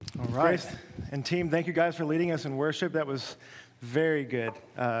right. Grace and team, thank you guys for leading us in worship. That was very good.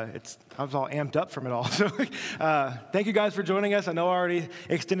 I was all amped up from it all. So thank you guys for joining us. I know I already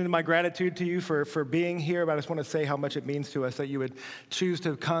extended my gratitude to you for being here, but I just want to say how much it means to us that you would choose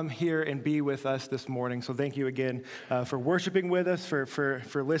to come here and be with us this morning. So thank you again for worshiping with us, for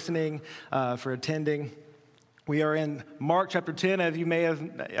listening, for attending. We are in Mark chapter 10, as you may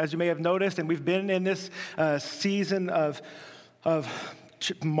have noticed, and we've been in this season of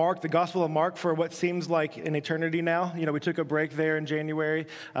Mark, the Gospel of Mark, for what seems like an eternity now. You know, we took a break there in January,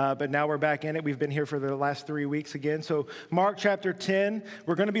 but now we're back in it. We've been here for the last 3 weeks again. So Mark chapter 10,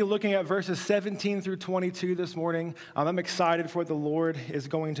 we're going to be looking at verses 17 through 22 this morning. I'm excited for what the Lord is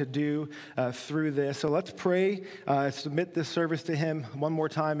going to do through this. So let's pray, submit this service to Him one more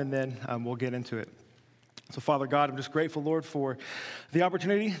time, and then we'll get into it. So, Father God, I'm just grateful, Lord, for the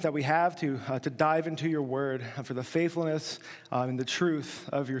opportunity that we have to dive into your word, for the faithfulness and the truth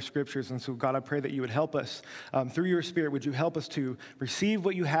of your scriptures. And so, God, I pray that you would help us through your Spirit. Would you help us to receive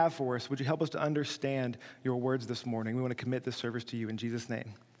what you have for us? Would you help us to understand your words this morning? We want to commit this service to you in Jesus'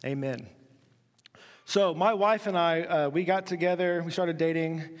 name. Amen. So my wife and I, we got together. We started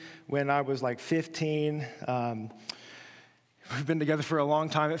dating when I was like 15. We've been together for a long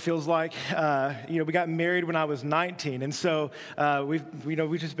time, it feels like. We got married when I was 19, and so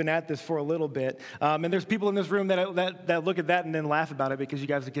we've just been at this for a little bit. And there's people in this room that look at that and then laugh about it because you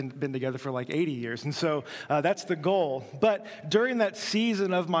guys have been together for like 80 years, and so that's the goal. But during that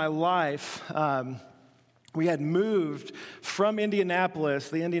season of my life, we had moved from Indianapolis,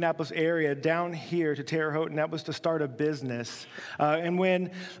 the Indianapolis area, down here to Terre Haute, and that was to start a business. And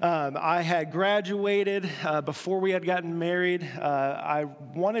when I had graduated, before we had gotten married, I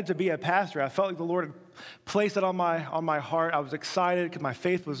wanted to be a pastor. I felt like the Lord had placed it on my heart. I was excited because my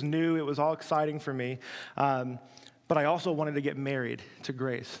faith was new. It was all exciting for me. But I also wanted to get married to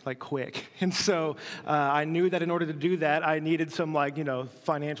Grace, like quick. And so I knew that in order to do that, I needed some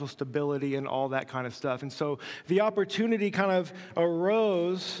financial stability and all that kind of stuff. And so the opportunity kind of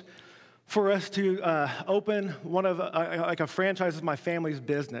arose for us to open one of a franchise of my family's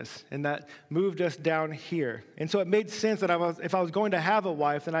business, and that moved us down here. And so it made sense that if I was going to have a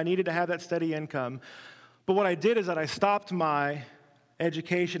wife, then I needed to have that steady income. But what I did is that I stopped my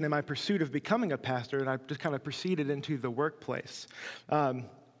education and my pursuit of becoming a pastor, and I just kind of proceeded into the workplace. And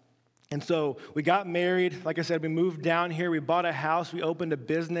so we got married. Like I said, we moved down here. We bought a house. We opened a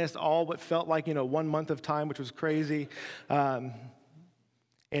business, all what felt like, 1 month of time, which was crazy. And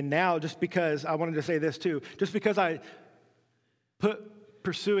now, just because, I wanted to say this too, just because I put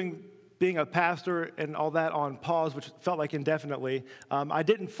pursuing being a pastor and all that on pause, which felt like indefinitely, I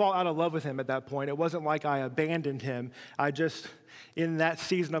didn't fall out of love with him at that point. It wasn't like I abandoned him. I just, in that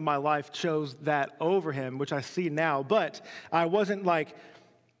season of my life, chose that over him, which I see now. But I wasn't like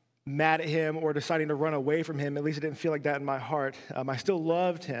mad at him or deciding to run away from him. At least it didn't feel like that in my heart. I still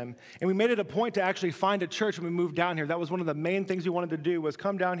loved him. And we made it a point to actually find a church when we moved down here. That was one of the main things we wanted to do, was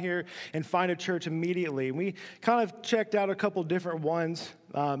come down here and find a church immediately. And we kind of checked out a couple different ones.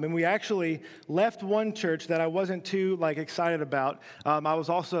 And we actually left one church that I wasn't too excited about.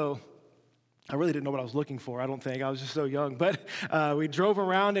 I really didn't know what I was looking for, I don't think. I was just so young. But we drove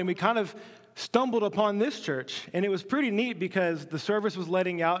around and we kind of stumbled upon this church. And it was pretty neat because the service was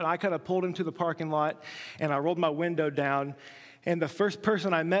letting out, and I kind of pulled into the parking lot, and I rolled my window down. And the first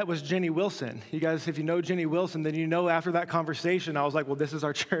person I met was Jenny Wilson. You guys, if you know Jenny Wilson, then you know after that conversation, I was like, well, this is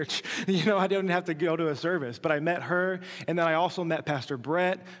our church. I didn't have to go to a service. But I met her, and then I also met Pastor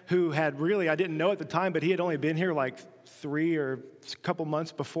Brett, who had I didn't know at the time, but he had only been here like 3 or a couple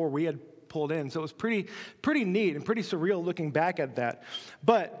months before we had pulled in. So it was pretty neat and pretty surreal looking back at that.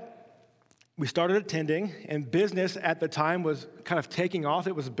 But we started attending, and business at the time was kind of taking off.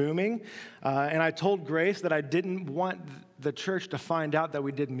 It was booming. And I told Grace that I didn't want the church to find out that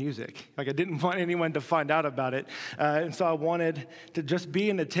we did music. I didn't want anyone to find out about it. And so I wanted to just be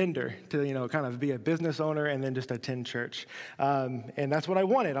an attender, to, kind of be a business owner and then just attend church. And that's what I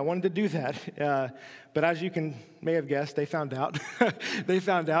wanted. I wanted to do that. But as you may have guessed, they found out. They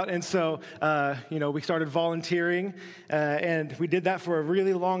found out. And so, we started volunteering, and we did that for a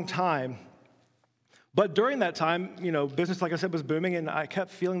really long time. But during that time, business, like I said, was booming, and I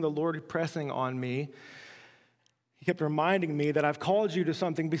kept feeling the Lord pressing on me. He kept reminding me that I've called you to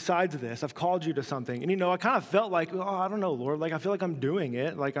something besides this. I've called you to something. And, I kind of felt like, I don't know, Lord. I feel like I'm doing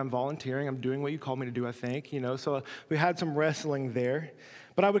it. Like I'm volunteering. I'm doing what you called me to do, I think. So we had some wrestling there.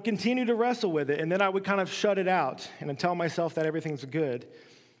 But I would continue to wrestle with it, and then I would kind of shut it out and tell myself that everything's good.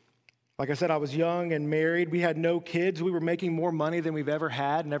 Like I said, I was young and married. We had no kids. We were making more money than we've ever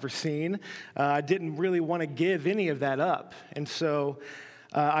had and ever seen. I didn't really want to give any of that up. And so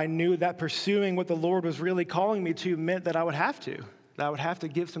I knew that pursuing what the Lord was really calling me to meant that I would have to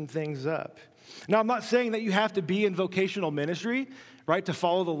give some things up. Now, I'm not saying that you have to be in vocational ministry, right, to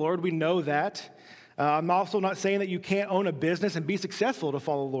follow the Lord. We know that. I'm also not saying that you can't own a business and be successful to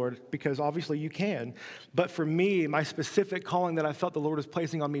follow the Lord, because obviously you can. But for me, my specific calling that I felt the Lord was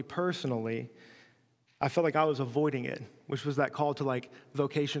placing on me personally, I felt like I was avoiding it, which was that call to like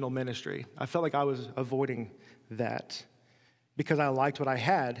vocational ministry. I felt like I was avoiding that because I liked what I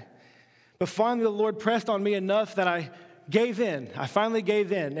had. But finally, the Lord pressed on me enough that I gave in. I finally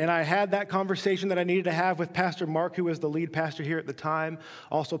gave in, and I had that conversation that I needed to have with Pastor Mark, who was the lead pastor here at the time,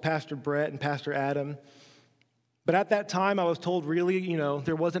 also Pastor Brett and Pastor Adam. But at that time, I was told really,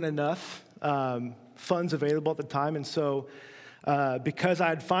 there wasn't enough funds available at the time, and so because I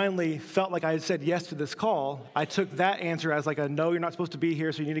had finally felt like I had said yes to this call, I took that answer as like a no, you're not supposed to be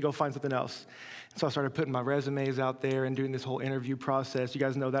here, so you need to go find something else. So I started putting my resumes out there and doing this whole interview process. You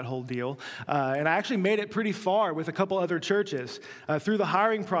guys know that whole deal. And I actually made it pretty far with a couple other churches, through the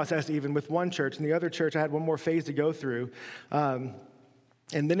hiring process even with one church. And the other church, I had one more phase to go through. And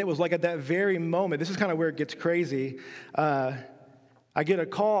then it was like at that very moment, this is kind of where it gets crazy. I get a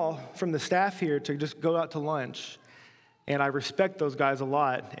call from the staff here to just go out to lunch. And I respect those guys a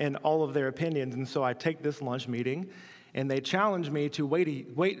lot and all of their opinions. And so I take this lunch meeting, and they challenge me to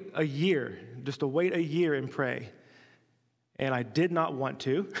wait a year, just to wait a year and pray. And I did not want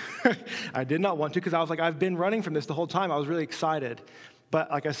to. I did not want to, because I was like, I've been running from this the whole time. I was really excited.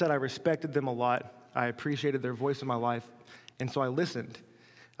 But like I said, I respected them a lot. I appreciated their voice in my life. And so I listened.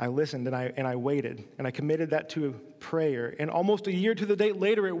 And I waited. And I committed that to prayer. And almost a year to the date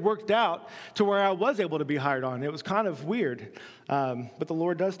later, it worked out to where I was able to be hired on. It was kind of weird. But the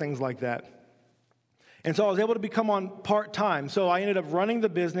Lord does things like that. And so I was able to become on part-time. So I ended up running the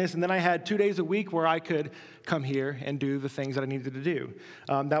business, and then I had 2 days a week where I could come here and do the things that I needed to do.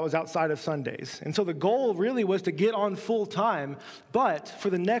 That was outside of Sundays. And so the goal really was to get on full-time. But for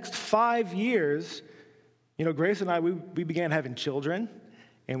the next 5 years, Grace and I, we began having children.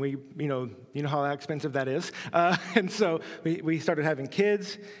 And we, you know how expensive that is. And so we started having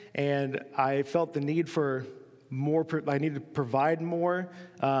kids, and I felt the need for more. I needed to provide more.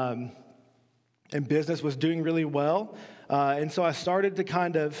 And business was doing really well. And so I started to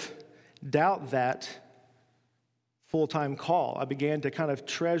kind of doubt that full-time call. I began to kind of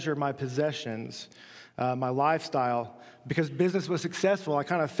treasure my possessions, my lifestyle. Because business was successful, I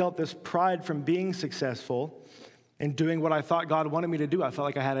kind of felt this pride from being successful and doing what I thought God wanted me to do. I felt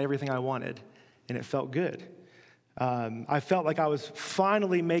like I had everything I wanted, and it felt good. I felt like I was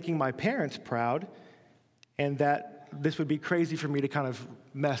finally making my parents proud, and that this would be crazy for me to kind of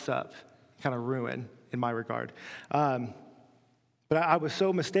mess up, kind of ruin in my regard. But I was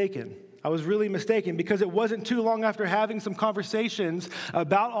so mistaken. I was really mistaken, because it wasn't too long after having some conversations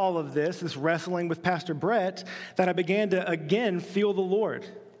about all of this wrestling with Pastor Brett, that I began to again feel the Lord.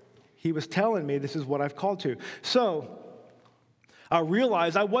 He was telling me this is what I've called to. So I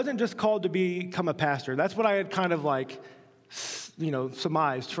realized I wasn't just called to become a pastor. That's what I had kind of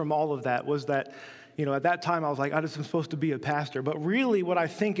surmised from all of that, was that, at that time I was like, I just am supposed to be a pastor. But really what I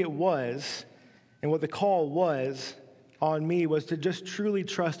think it was, and what the call was on me, was to just truly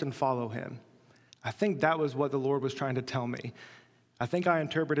trust and follow him. I think that was what the Lord was trying to tell me. I think I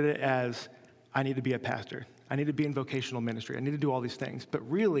interpreted it as, I need to be a pastor. I need to be in vocational ministry. I need to do all these things. But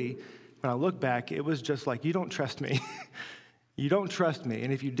really, when I look back, it was just like, you don't trust me. You don't trust me.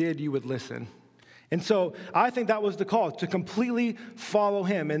 And if you did, you would listen. And so I think that was the call, to completely follow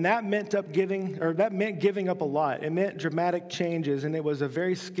him. And that meant giving up a lot. It meant dramatic changes. And it was a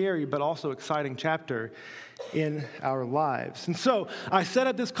very scary but also exciting chapter in our lives. And so I set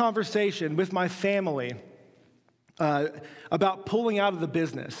up this conversation with my family about pulling out of the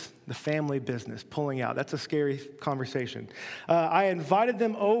business, the family business, pulling out. That's a scary conversation. I invited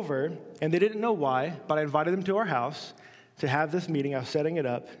them over, and they didn't know why, but I invited them to our house to have this meeting. I was setting it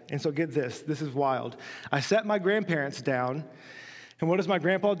up. And so get this is wild. I sat my grandparents down, and what does my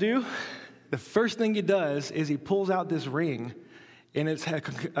grandpa do? The first thing he does is he pulls out this ring, and it's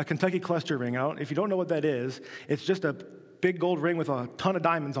a Kentucky cluster ring. If you don't know what that is, it's just a big gold ring with a ton of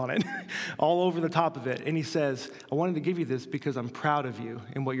diamonds on it, all over the top of it. And he says, I wanted to give you this because I'm proud of you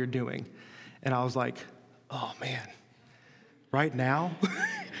and what you're doing. And I was like, oh man, right now?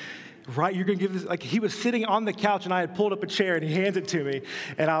 Right, you're going to give this? Like, he was sitting on the couch, and I had pulled up a chair, and he hands it to me.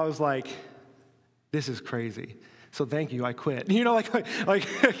 And I was like, this is crazy. So thank you, I quit. It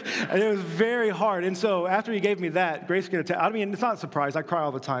was very hard. And so after he gave me that, Grace going to tell, it's not a surprise. I cry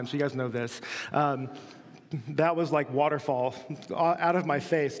all the time, so you guys know this. That was like waterfall out of my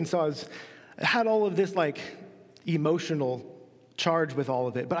face. And so I had all of this like emotional charged with all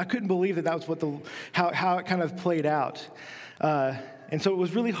of it. But I couldn't believe that was how it kind of played out. And so it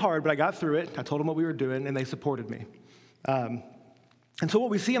was really hard, but I got through it. I told them what we were doing, and they supported me. And so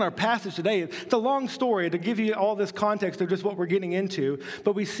what we see in our passage today, it's a long story to give you all this context of just what we're getting into,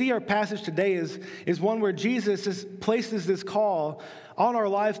 but we see our passage today is one where Jesus places this call on our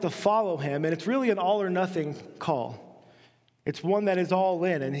lives to follow him, and it's really an all or nothing call. It's one that is all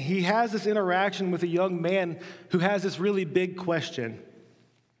in, and he has this interaction with a young man who has this really big question.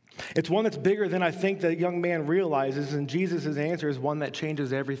 It's one that's bigger than I think the young man realizes, and Jesus' answer is one that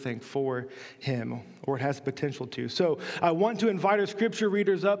changes everything for him, or it has potential to. So I want to invite our scripture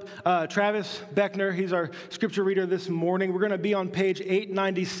readers up. Travis Beckner, he's our scripture reader this morning. We're going to be on page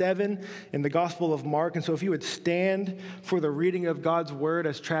 897 in the Gospel of Mark, and so if you would stand for the reading of God's word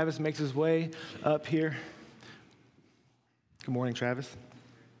as Travis makes his way up here. Good morning, Travis.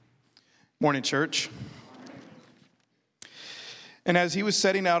 Morning, church. And as he was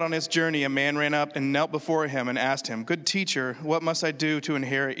setting out on his journey, a man ran up and knelt before him and asked him, "Good teacher, what must I do to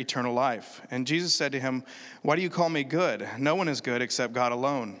inherit eternal life?" And Jesus said to him, "Why do you call me good? No one is good except God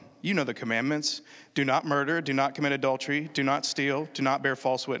alone. You know the commandments. Do not murder, do not commit adultery, do not steal, do not bear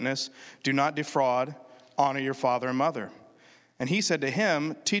false witness, do not defraud, honor your father and mother." And he said to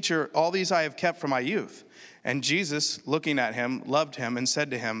him, "Teacher, all these I have kept from my youth." And Jesus, looking at him, loved him and said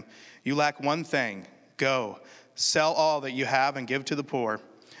to him, "You lack one thing. Go, sell all that you have and give to the poor,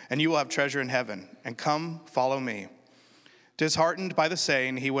 and you will have treasure in heaven. And come, follow me." Disheartened by the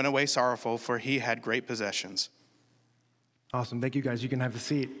saying, he went away sorrowful, for he had great possessions. Awesome. Thank you, guys. You can have a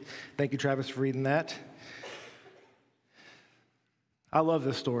seat. Thank you, Travis, for reading that. I love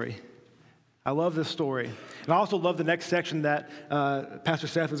this story. I love this story. And I also love the next section that Pastor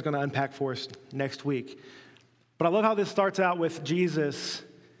Seth is going to unpack for us next week. But I love how this starts out with Jesus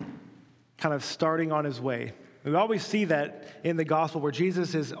kind of starting on his way. We always see that in the gospel where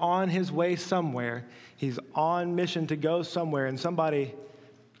Jesus is on his way somewhere. He's on mission to go somewhere, and somebody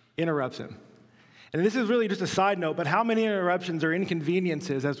interrupts him. And this is really just a side note, but how many interruptions or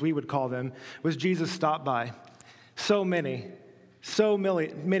inconveniences, as we would call them, was Jesus stopped by? So many. So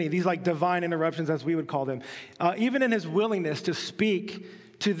many. These like divine interruptions, as we would call them. Even in his willingness to speak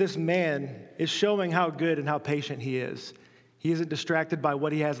to this man is showing how good and how patient he is. He isn't distracted by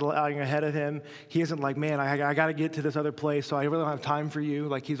what he has lying ahead of him. He isn't like, man, I got to get to this other place, so I really don't have time for you.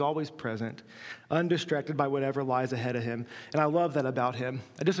 Like, he's always present, undistracted by whatever lies ahead of him. And I love that about him.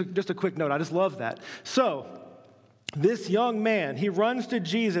 Just a quick note, I just love that. So, this young man, he runs to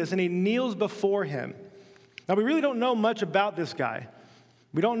Jesus and he kneels before him. Now, we really don't know much about this guy.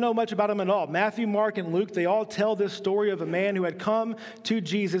 We don't know much about him at all. Matthew, Mark, and Luke, they all tell this story of a man who had come to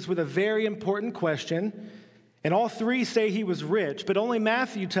Jesus with a very important question. And all three say he was rich, but only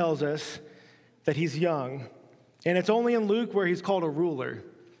Matthew tells us that he's young. And it's only in Luke where he's called a ruler.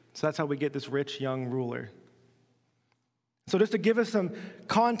 So that's how we get this rich young ruler. So just to give us some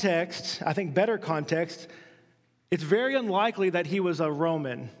context, I think better context, it's very unlikely that he was a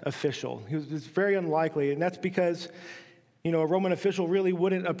Roman official. It's very unlikely, and that's because, a Roman official really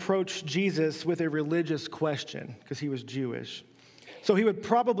wouldn't approach Jesus with a religious question because he was Jewish. So he would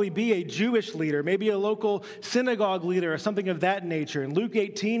probably be a Jewish leader, maybe a local synagogue leader or something of that nature. And Luke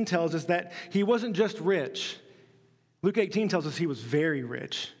 18 tells us that he wasn't just rich. Luke 18 tells us he was very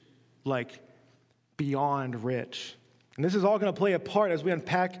rich, like beyond rich. And this is all going to play a part as we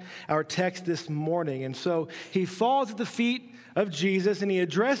unpack our text this morning. And so he falls at the feet of Jesus and he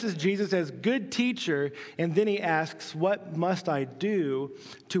addresses Jesus as good teacher. And then he asks, "What must I do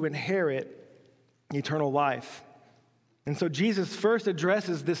to inherit eternal life?" And so Jesus first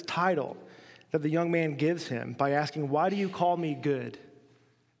addresses this title that the young man gives him by asking, "Why do you call me good?"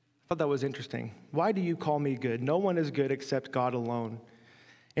 I thought that was interesting. Why do you call me good? No one is good except God alone.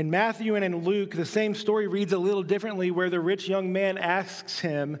 In Matthew and in Luke, the same story reads a little differently, where the rich young man asks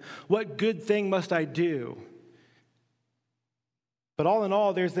him, "What good thing must I do?" But all in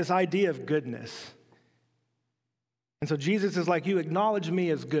all, there's this idea of goodness. And so Jesus is like, you acknowledge me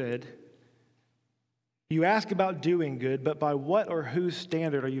as good. You ask about doing good, but by what or whose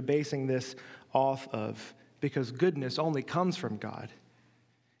standard are you basing this off of? Because goodness only comes from God.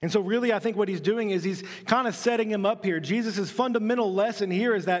 And so really, I think what he's doing is he's kind of setting him up here. Jesus' fundamental lesson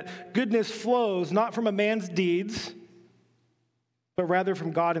here is that goodness flows not from a man's deeds, but rather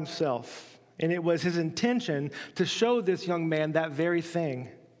from God himself. And it was his intention to show this young man that very thing.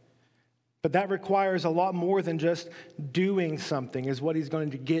 But that requires a lot more than just doing something, is what he's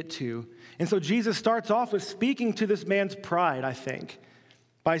going to get to. And so Jesus starts off with speaking to this man's pride, I think,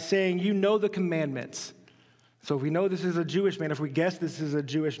 by saying, "You know the commandments. So if we know this is a Jewish man, if we guess this is a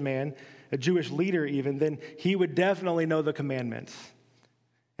Jewish man, a Jewish leader even, then he would definitely know the commandments.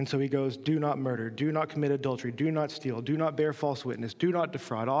 And so he goes, do not murder, do not commit adultery, do not steal, do not bear false witness, do not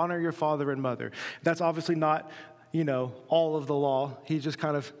defraud, honor your father and mother. That's obviously not, all of the law. He's just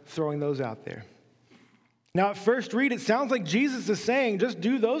kind of throwing those out there. Now, at first read, it sounds like Jesus is saying, just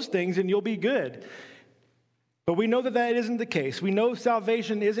do those things and you'll be good. But we know that that isn't the case. We know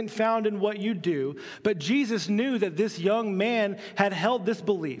salvation isn't found in what you do. But Jesus knew that this young man had held this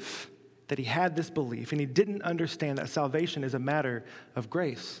belief, that he had this belief, and he didn't understand that salvation is a matter of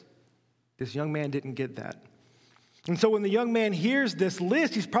grace. This young man didn't get that. And so when the young man hears this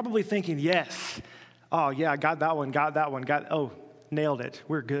list, he's probably thinking, yes, oh yeah, I got that one, nailed it,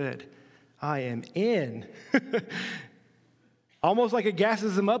 we're good. I am in. Almost like it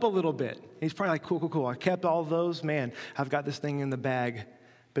gasses him up a little bit. He's probably like, cool. I kept all those. Man, I've got this thing in the bag.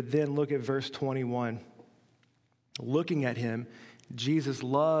 But then look at verse 21. Looking at him, Jesus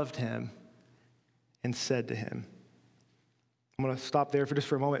loved him and said to him. I'm going to stop there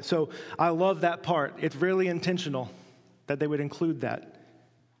for a moment. So I love that part. It's really intentional that they would include that.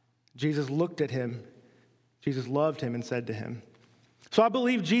 Jesus looked at him. Jesus loved him and said to him. So I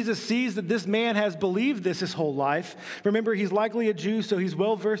believe Jesus sees that this man has believed this his whole life. Remember, he's likely a Jew, so he's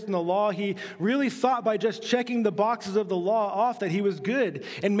well-versed in the law. He really thought by just checking the boxes of the law off that he was good.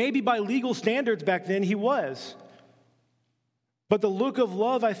 And maybe by legal standards back then, he was. But the look of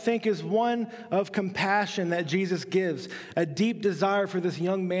love, I think, is one of compassion that Jesus gives, a deep desire for this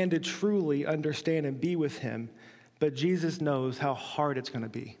young man to truly understand and be with him. But Jesus knows how hard it's going to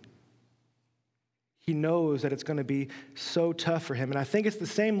be. He knows that it's going to be so tough for him. And I think it's the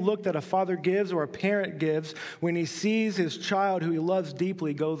same look that a father gives or a parent gives when he sees his child who he loves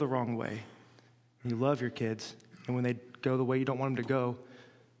deeply go the wrong way. You love your kids, and when they go the way you don't want them to go,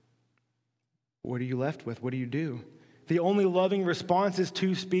 what are you left with? What do you do? The only loving response is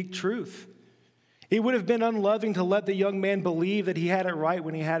to speak truth. It would have been unloving to let the young man believe that he had it right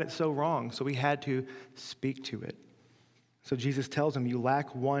when he had it so wrong, so he had to speak to it. So Jesus tells him, you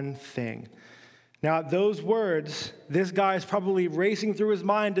lack one thing. Now, at those words, this guy is probably racing through his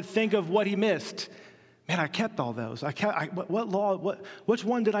mind to think of what he missed. Man, I kept all those. What law? Which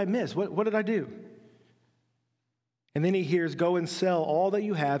one did I miss? What did I do? And then he hears, go and sell all that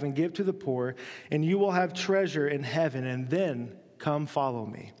you have and give to the poor, and you will have treasure in heaven, and then come follow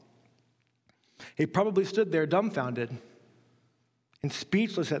me. He probably stood there dumbfounded and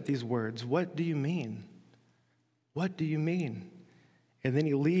speechless at these words. What do you mean? What do you mean? And then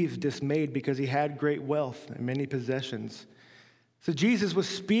he leaves dismayed because he had great wealth and many possessions. So Jesus was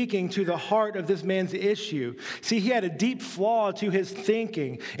speaking to the heart of this man's issue. See, he had a deep flaw to his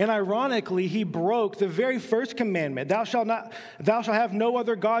thinking. And ironically, he broke the very first commandment, thou shalt have no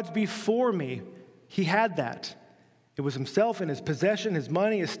other gods before me. He had that. It was himself and his possession, his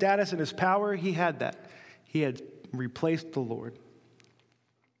money, his status, and his power. He had that. He had replaced the Lord.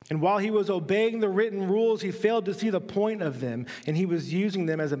 And while he was obeying the written rules, he failed to see the point of them, and he was using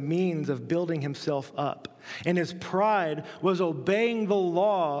them as a means of building himself up. And his pride was obeying the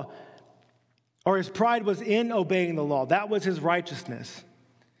law, or his pride was in obeying the law. That was his righteousness.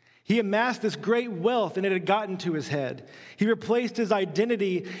 He amassed this great wealth, and it had gotten to his head. He replaced his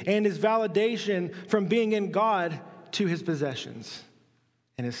identity and his validation from being in God to his possessions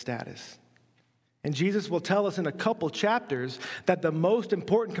and his status. And Jesus will tell us in a couple chapters that the most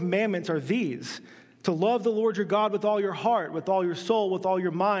important commandments are these: to love the Lord your God with all your heart, with all your soul, with all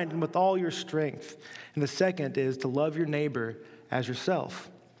your mind, and with all your strength. And the second is to love your neighbor as yourself.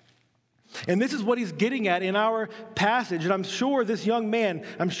 And this is what he's getting at in our passage. And I'm sure this young man,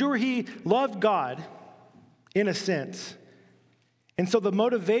 he loved God in a sense. And so the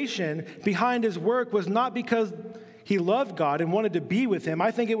motivation behind his work was not because he loved God and wanted to be with him.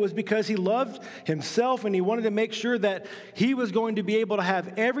 I think it was because he loved himself and he wanted to make sure that he was going to be able to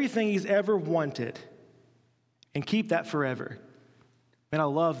have everything he's ever wanted and keep that forever. Man, I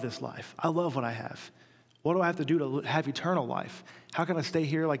love this life. I love what I have. What do I have to do to have eternal life? How can I stay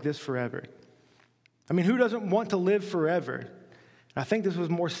here like this forever? I mean, who doesn't want to live forever? And I think this was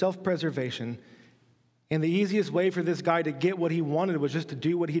more self-preservation. And the easiest way for this guy to get what he wanted was just to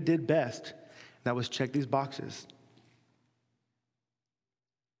do what he did best. That was check these boxes.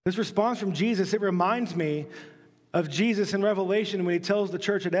 This response from Jesus, it reminds me of Jesus in Revelation when he tells the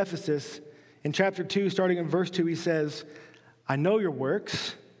church at Ephesus in chapter 2, starting in verse 2, he says, I know your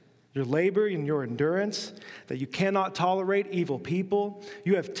works, your labor and your endurance, that you cannot tolerate evil people.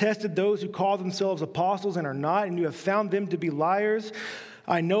 You have tested those who call themselves apostles and are not, and you have found them to be liars.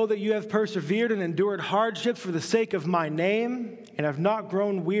 I know that you have persevered and endured hardships for the sake of my name and have not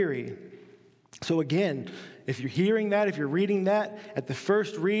grown weary. So again, if you're hearing that, if you're reading that, at the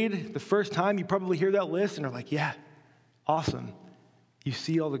first read, the first time, you probably hear that list and are like, yeah, awesome. You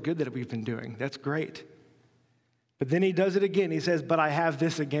see all the good that we've been doing. That's great. But then he does it again. He says, but I have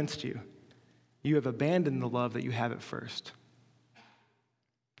this against you. You have abandoned the love that you had at first.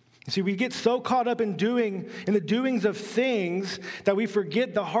 You see, we get so caught up in the doings of things that we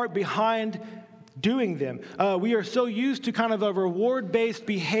forget the heart behind doing them. We are so used to kind of a reward-based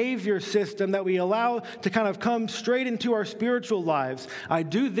behavior system that we allow to kind of come straight into our spiritual lives. I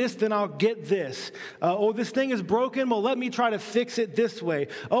do this, then I'll get this. Oh, this thing is broken. Well, let me try to fix it this way.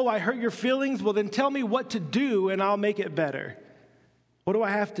 Oh, I hurt your feelings. Well, then tell me what to do and I'll make it better. What do I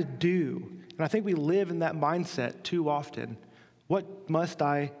have to do? And I think we live in that mindset too often. What must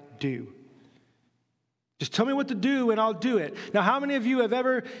I do? Just tell me what to do and I'll do it. Now, how many of you have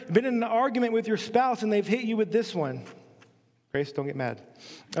ever been in an argument with your spouse and they've hit you with this one? Grace, don't get mad.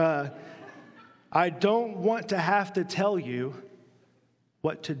 I don't want to have to tell you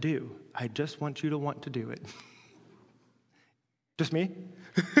what to do. I just want you to want to do it. Just me?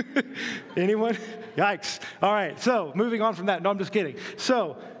 Anyone? Yikes. All right, so moving on from that. No, I'm just kidding.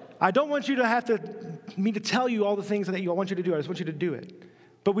 So I don't want you to have me to tell you all the things that I want you to do. I just want you to do it.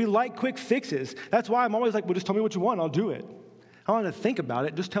 But we like quick fixes. That's why I'm always like, well, just tell me what you want, I'll do it. I don't want to think about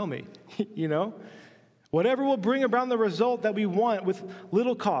it, just tell me, Whatever will bring about the result that we want with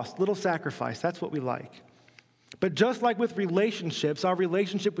little cost, little sacrifice, that's what we like. But just like with relationships, our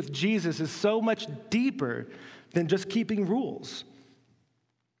relationship with Jesus is so much deeper than just keeping rules.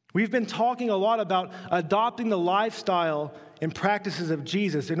 We've been talking a lot about adopting the lifestyle and practices of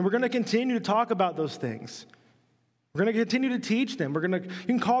Jesus, and we're going to continue to talk about those things. We're going to continue to teach them. You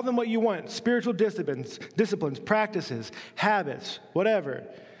can call them what you want, spiritual disciplines, practices, habits, whatever.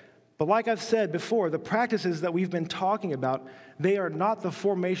 But like I've said before, the practices that we've been talking about, they are not the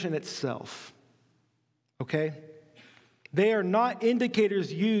formation itself, okay? They are not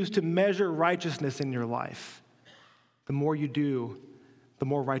indicators used to measure righteousness in your life. The more you do, the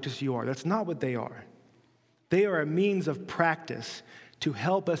more righteous you are. That's not what they are. They are a means of practice to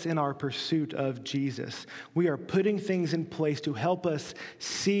help us in our pursuit of Jesus. We are putting things in place to help us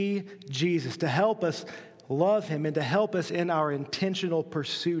see Jesus, to help us love him, and to help us in our intentional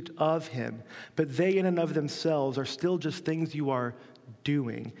pursuit of him. But they in and of themselves are still just things you are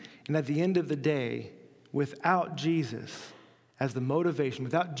doing. And at the end of the day, without Jesus as the motivation,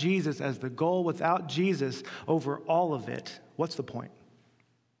 without Jesus as the goal, without Jesus over all of it, what's the point?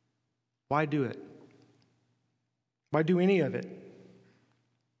 Why do it? Why do any of it?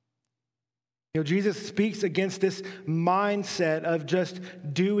 Jesus speaks against this mindset of just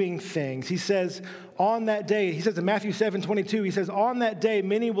doing things. He says, on that day, he says in Matthew 7:22, he says, on that day,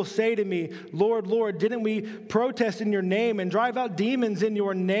 many will say to me, Lord, Lord, didn't we protest in your name and drive out demons in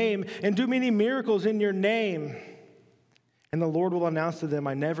your name and do many miracles in your name? And the Lord will announce to them,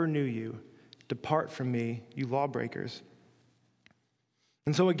 I never knew you. Depart from me, you lawbreakers.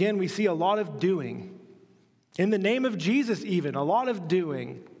 And so again, we see a lot of doing. In the name of Jesus even, a lot of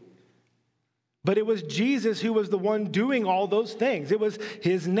doing. But it was Jesus who was the one doing all those things. It was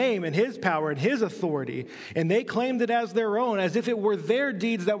his name and his power and his authority. And they claimed it as their own, as if it were their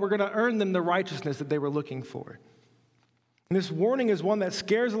deeds that were going to earn them the righteousness that they were looking for. And this warning is one that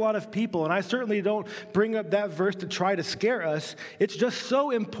scares a lot of people. And I certainly don't bring up that verse to try to scare us. It's just so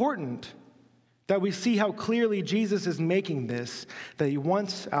important that we see how clearly Jesus is making this, that he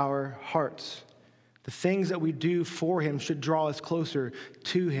wants our hearts. The things that we do for him should draw us closer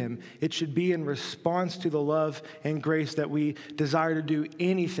to him. It should be in response to the love and grace that we desire to do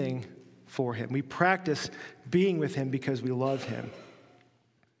anything for him. We practice being with him because we love him.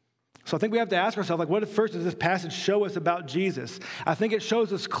 So I think we have to ask ourselves, what first does this passage show us about Jesus? I think it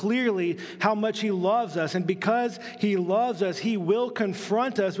shows us clearly how much he loves us. And because he loves us, he will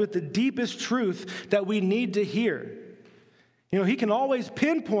confront us with the deepest truth that we need to hear. He can always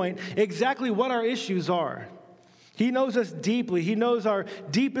pinpoint exactly what our issues are. He knows us deeply. He knows our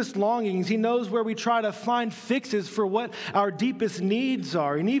deepest longings. He knows where we try to find fixes for what our deepest needs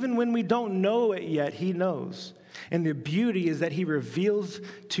are. And even when we don't know it yet, he knows. And the beauty is that he reveals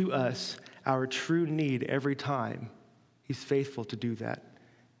to us our true need every time. He's faithful to do that.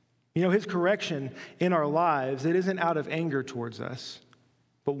 His correction in our lives, it isn't out of anger towards us,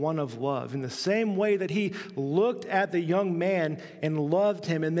 but one of love. In the same way that he looked at the young man and loved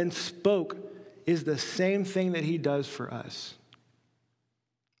him and then spoke is the same thing that he does for us.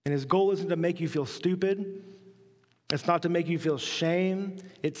 And his goal isn't to make you feel stupid. It's not to make you feel shame.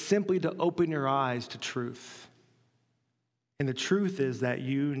 It's simply to open your eyes to truth. And the truth is that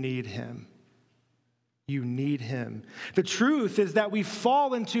you need him. You need him. The truth is that we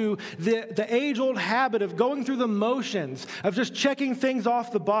fall into the age-old habit of going through the motions, of just checking things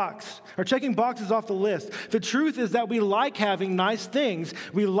off the box, or checking boxes off the list. The truth is that we like having nice things.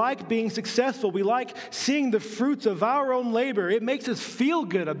 We like being successful. We like seeing the fruits of our own labor. It makes us feel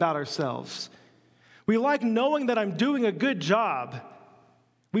good about ourselves. We like knowing that I'm doing a good job.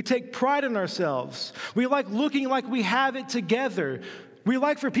 We take pride in ourselves. We like looking like we have it together. We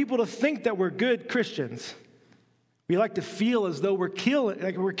like for people to think that we're good Christians. We like to feel as though we're killing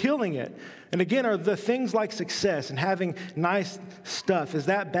it. And again, are the things like success and having nice stuff, is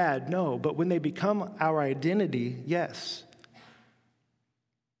that bad? No, but when they become our identity, yes.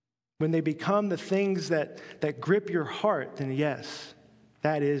 When they become the things that grip your heart, then yes,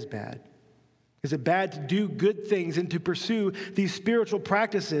 that is bad. Is it bad to do good things and to pursue these spiritual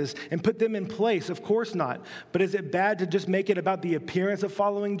practices and put them in place? Of course not. But is it bad to just make it about the appearance of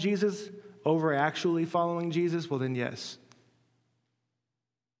following Jesus over actually following Jesus? Well, then yes.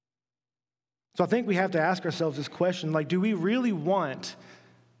 So I think we have to ask ourselves this question, like, do we really want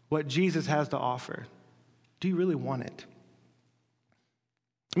what Jesus has to offer? Do you really want it?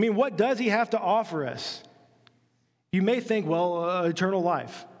 I mean, what does he have to offer us? You may think, well, eternal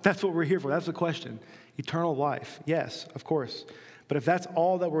life. That's what we're here for. That's the question. Eternal life. Yes, of course. But if that's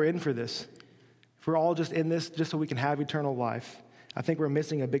all that we're in for this, if we're all just in this just so we can have eternal life, I think we're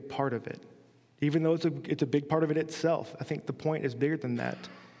missing a big part of it. Even though it's a big part of it itself, I think the point is bigger than that.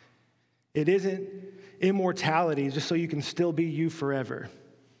 It isn't immortality just so you can still be you forever.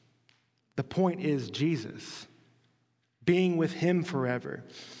 The point is Jesus, being with him forever,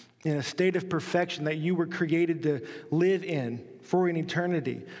 in a state of perfection that you were created to live in for an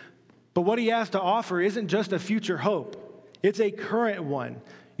eternity. But what he has to offer isn't just a future hope. It's a current one.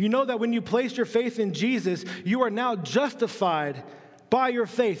 You know that when you place your faith in Jesus, you are now justified by your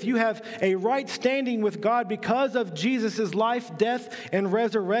faith. You have a right standing with God because of Jesus' life, death, and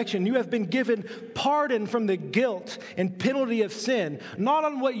resurrection. You have been given pardon from the guilt and penalty of sin, not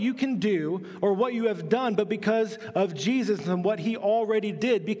on what you can do or what you have done, but because of Jesus and what he already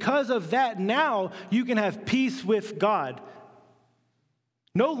did. Because of that, now you can have peace with God.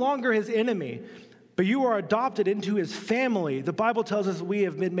 No longer his enemy, but you are adopted into his family. The Bible tells us we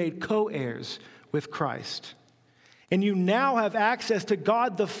have been made co-heirs with Christ. And you now have access to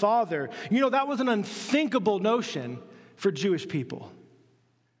God the Father. You know, that was an unthinkable notion for Jewish people.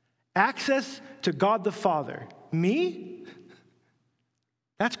 Access to God the Father. Me?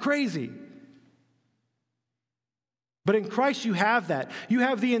 That's crazy. But in Christ you have that. You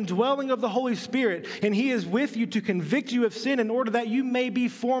have the indwelling of the Holy Spirit, and he is with you to convict you of sin in order that you may be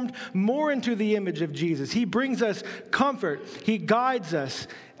formed more into the image of Jesus. He brings us comfort. He guides us.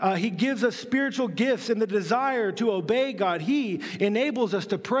 He gives us spiritual gifts and the desire to obey God. He enables us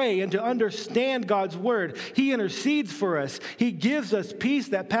to pray and to understand God's word. He intercedes for us. He gives us peace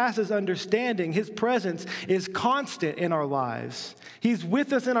that passes understanding. His presence is constant in our lives. He's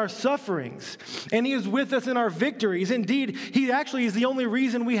with us in our sufferings, and he is with us in our victories. Indeed, he actually is the only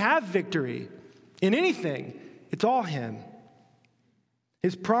reason we have victory in anything. It's all him.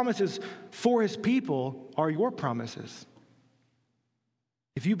 His promises for his people are your promises.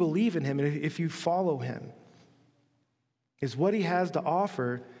 If you believe in him and if you follow him, is what he has to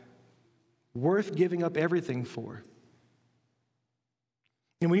offer worth giving up everything for?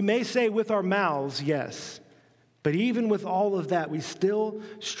 And we may say with our mouths, yes, but even with all of that, we still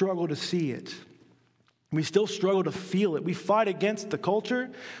struggle to see it. We still struggle to feel it. We fight against the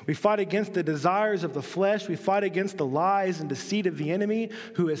culture. We fight against the desires of the flesh. We fight against the lies and deceit of the enemy,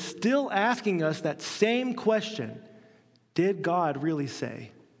 who is still asking us that same question. Did God really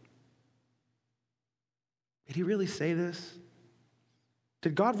say? Did he really say this?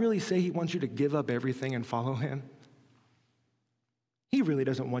 Did God really say he wants you to give up everything and follow him? He really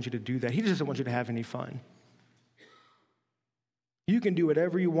doesn't want you to do that. He just doesn't want you to have any fun. You can do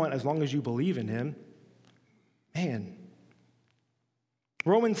whatever you want as long as you believe in him. Man.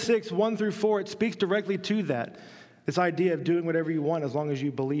 Romans 6, 1 through 4, it speaks directly to that. This idea of doing whatever you want as long as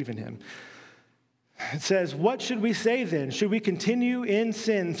you believe in him. It says, what should we say then? Should we continue in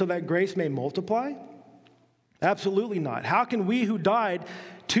sin so that grace may multiply? Absolutely not. How can we who died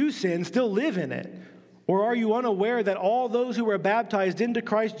to sin still live in it? Or are you unaware that all those who were baptized into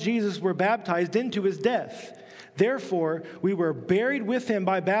Christ Jesus were baptized into his death? Therefore, we were buried with him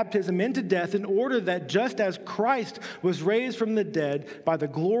by baptism into death, in order that just as Christ was raised from the dead by the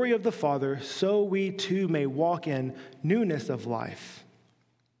glory of the Father, so we too may walk in newness of life.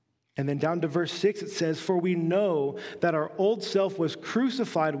 And then down to verse 6, it says, for we know that our old self was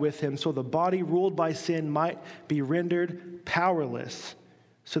crucified with him, so the body ruled by sin might be rendered powerless,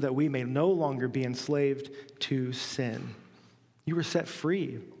 so that we may no longer be enslaved to sin. You were set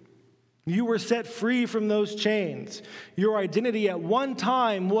free. You were set free from those chains. Your identity at one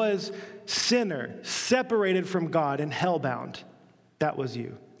time was sinner, separated from God and hellbound. That was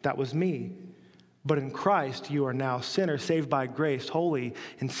you. That was me. But in Christ, you are now sinner, saved by grace, holy,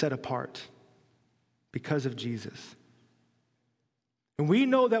 and set apart because of Jesus. And we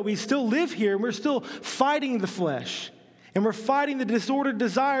know that we still live here, and we're still fighting the flesh. And we're fighting the disordered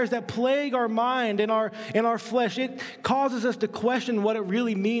desires that plague our mind and our flesh. It causes us to question what it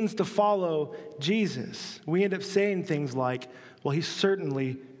really means to follow Jesus. We end up saying things like, well,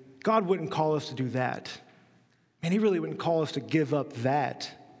 God wouldn't call us to do that. And he really wouldn't call us to give up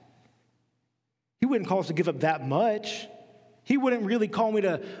that. He wouldn't call us to give up that much. He wouldn't really call me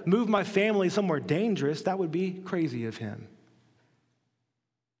to move my family somewhere dangerous. That would be crazy of him.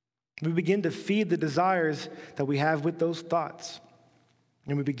 We begin to feed the desires that we have with those thoughts.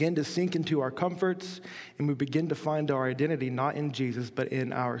 And we begin to sink into our comforts, and we begin to find our identity not in Jesus, but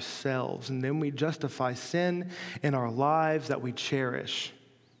in ourselves. And then we justify sin in our lives that we cherish,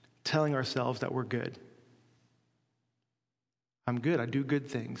 telling ourselves that we're good. I'm good. I do good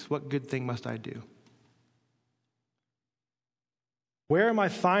things. What good thing must I do? Where am I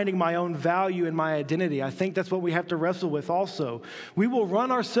finding my own value and my identity? I think that's what we have to wrestle with also. We will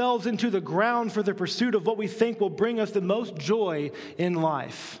run ourselves into the ground for the pursuit of what we think will bring us the most joy in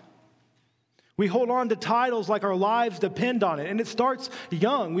life. We hold on to titles like our lives depend on it, and it starts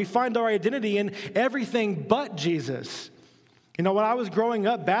young. We find our identity in everything but Jesus. You know, when I was growing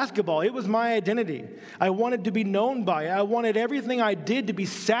up, basketball, it was my identity. I wanted to be known by it. I wanted everything I did to be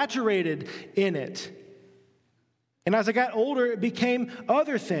saturated in it. And as I got older, it became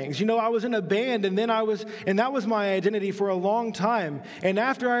other things. You know, I was in a band, and that was my identity for a long time. And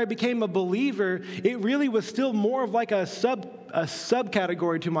after I became a believer, it really was still more of like a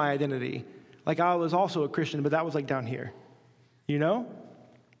subcategory to my identity. Like I was also a Christian, but that was like down here, you know?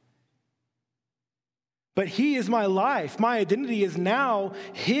 But he is my life. My identity is now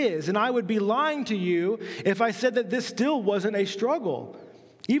his. And I would be lying to you if I said that this still wasn't a struggle.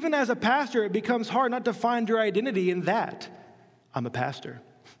 Even as a pastor, it becomes hard not to find your identity in that. I'm a pastor.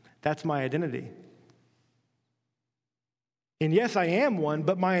 That's my identity. And yes, I am one,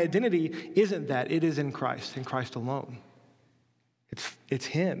 but my identity isn't that. It is in Christ alone. It's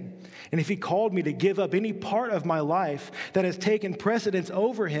him. And if he called me to give up any part of my life that has taken precedence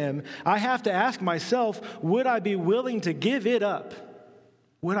over him, I have to ask myself, would I be willing to give it up?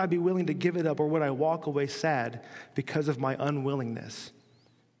 Would I be willing to give it up, or would I walk away sad because of my unwillingness?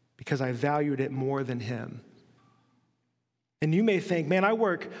 Because I valued it more than him. And you may think, man, I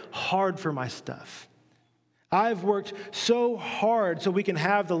work hard for my stuff. I've worked so hard so we can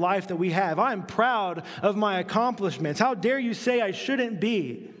have the life that we have. I'm proud of my accomplishments. How dare you say I shouldn't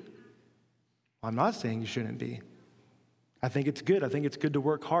be? Well, I'm not saying you shouldn't be. I think it's good. I think it's good to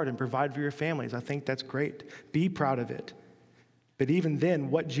work hard and provide for your families. I think that's great. Be proud of it. But even then,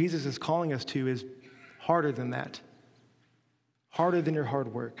 what Jesus is calling us to is harder than that. Harder than your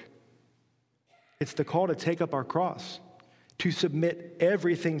hard work. It's the call to take up our cross, to submit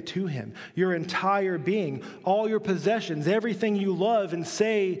everything to him, your entire being, all your possessions, everything you love, and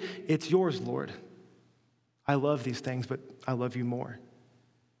say, it's yours, Lord. I love these things, but I love you more.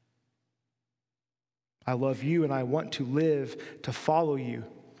 I love you, and I want to live to follow you.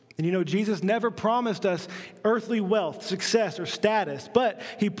 And you know, Jesus never promised us earthly wealth, success, or status, but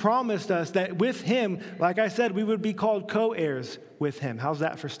he promised us that with him, like I said, we would be called co-heirs with him. How's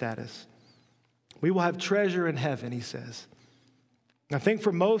that for status? We will have treasure in heaven, he says. I think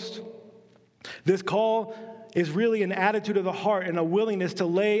for most, this call is really an attitude of the heart and a willingness to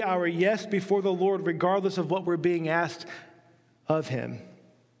lay our yes before the Lord regardless of what we're being asked of him.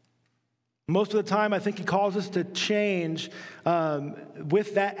 Most of the time, I think he calls us to change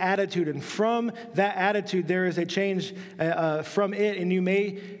with that attitude. And from that attitude, there is a change from it. And you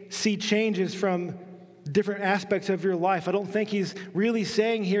may see changes from different aspects of your life. I don't think he's really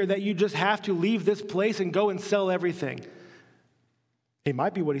saying here that you just have to leave this place and go and sell everything. It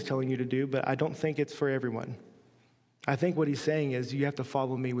might be what he's telling you to do, but I don't think it's for everyone. I think what he's saying is you have to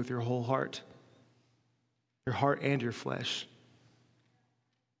follow me with your whole heart and your flesh.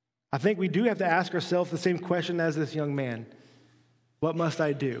 I think we do have to ask ourselves the same question as this young man. What must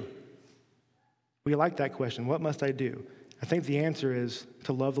I do? We like that question. What must I do? I think the answer is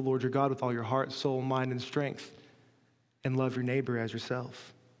to love the Lord your God with all your heart, soul, mind, and strength, and love your neighbor as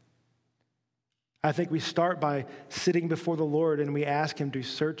yourself. I think we start by sitting before the Lord and we ask him to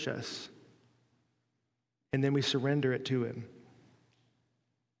search us, and then we surrender it to him.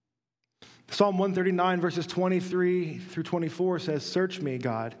 Psalm 139, verses 23 through 24 says, "Search me,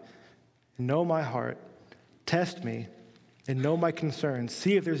 God, and know my heart. Test me and know my concerns.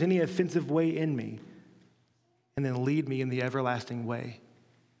 See if there's any offensive way in me, and then lead me in the everlasting way."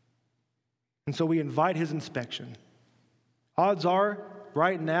 And so we invite his inspection. Odds are,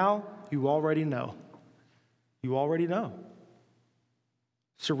 right now, you already know. You already know.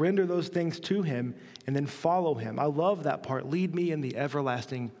 Surrender those things to him and then follow him. I love that part. Lead me in the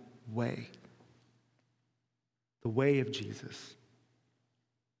everlasting way. The way of Jesus.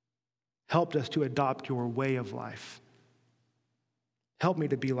 Helped us to adopt your way of life. Help me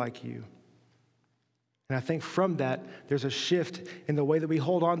to be like you. And I think from that, there's a shift in the way that we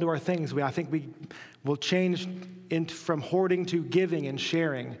hold on to our things. I think we will change from hoarding to giving and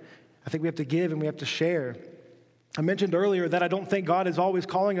sharing. I think we have to give and we have to share. I mentioned earlier that I don't think God is always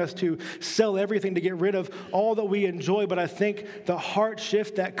calling us to sell everything to get rid of all that we enjoy, but I think the heart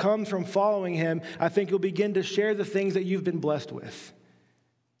shift that comes from following him, I think you'll begin to share the things that you've been blessed with.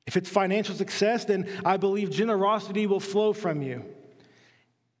 If it's financial success, then I believe generosity will flow from you.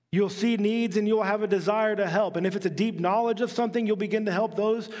 You'll see needs and you'll have a desire to help. And if it's a deep knowledge of something, you'll begin to help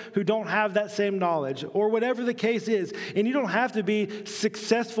those who don't have that same knowledge, or whatever the case is. And you don't have to be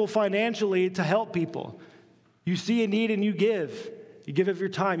successful financially to help people. You see a need and you give. You give of your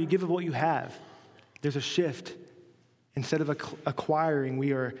time. You give of what you have. There's a shift. Instead of acquiring,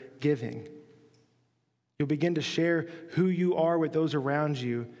 we are giving. You'll begin to share who you are with those around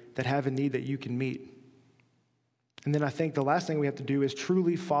you that have a need that you can meet. And then I think the last thing we have to do is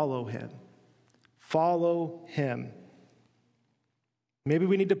truly follow him. Follow him. Maybe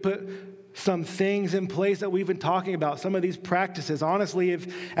we need to put some things in place that we've been talking about, some of these practices. Honestly,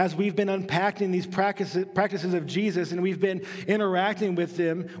 as we've been unpacking these practices of Jesus and we've been interacting with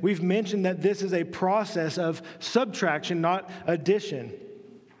them, we've mentioned that this is a process of subtraction, not addition.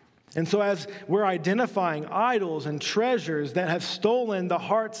 And so as we're identifying idols and treasures that have stolen the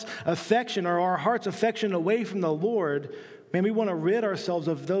heart's affection or our heart's affection away from the Lord, man, we want to rid ourselves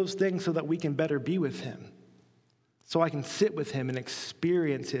of those things so that we can better be with him. So I can sit with him and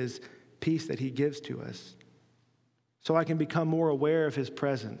experience his peace that he gives to us. So I can become more aware of his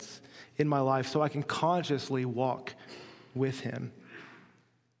presence in my life. So I can consciously walk with him.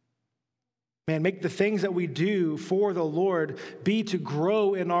 Man, make the things that we do for the Lord be to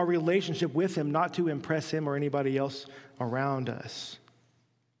grow in our relationship with him, not to impress him or anybody else around us.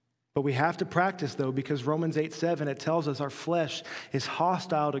 But we have to practice, though, because Romans 8:7, it tells us our flesh is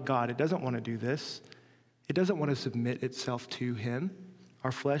hostile to God. It doesn't want to do this. It doesn't want to submit itself to him.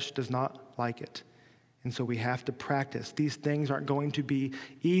 Our flesh does not like it. And so we have to practice. These things aren't going to be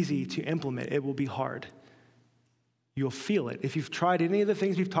easy to implement. It will be hard. You'll feel it. If you've tried any of the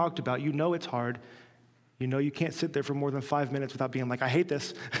things we've talked about, you know it's hard. You know you can't sit there for more than 5 minutes without being like, I hate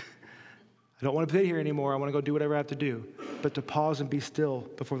this. I don't want to be here anymore. I want to go do whatever I have to do. But to pause and be still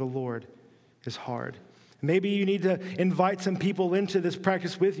before the Lord is hard. Maybe you need to invite some people into this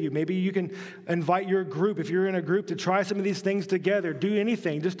practice with you. Maybe you can invite your group, if you're in a group, to try some of these things together. Do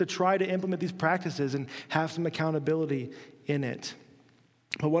anything just to try to implement these practices and have some accountability in it.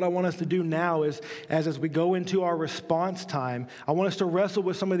 But what I want us to do now is, as we go into our response time, I want us to wrestle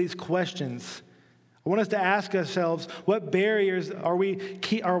with some of these questions. I want us to ask ourselves, what barriers do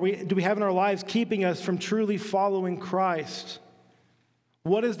we have in our lives keeping us from truly following Christ?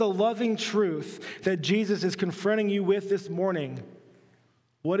 What is the loving truth that Jesus is confronting you with this morning?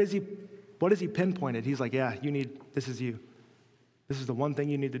 What is he pinpointed? He's like, yeah, this is you. This is the one thing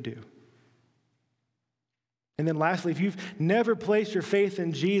you need to do. And then lastly, if you've never placed your faith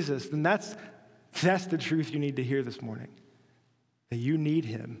in Jesus, then that's the truth you need to hear this morning. That you need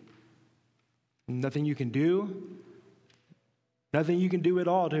him. Nothing you can do at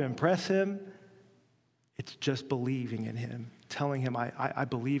all to impress him. It's just believing in him, telling him, I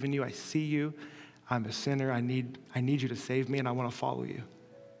believe in you, I see you, I'm a sinner, I need you to save me, and I want to follow you.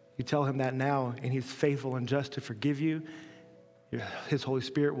 You tell him that now, and he's faithful and just to forgive you. His Holy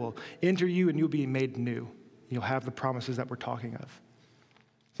Spirit will enter you, and you'll be made new. You'll have the promises that we're talking of.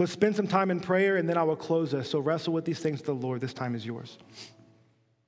 So let's spend some time in prayer, and then I will close us. So wrestle with these things to the Lord. This time is yours.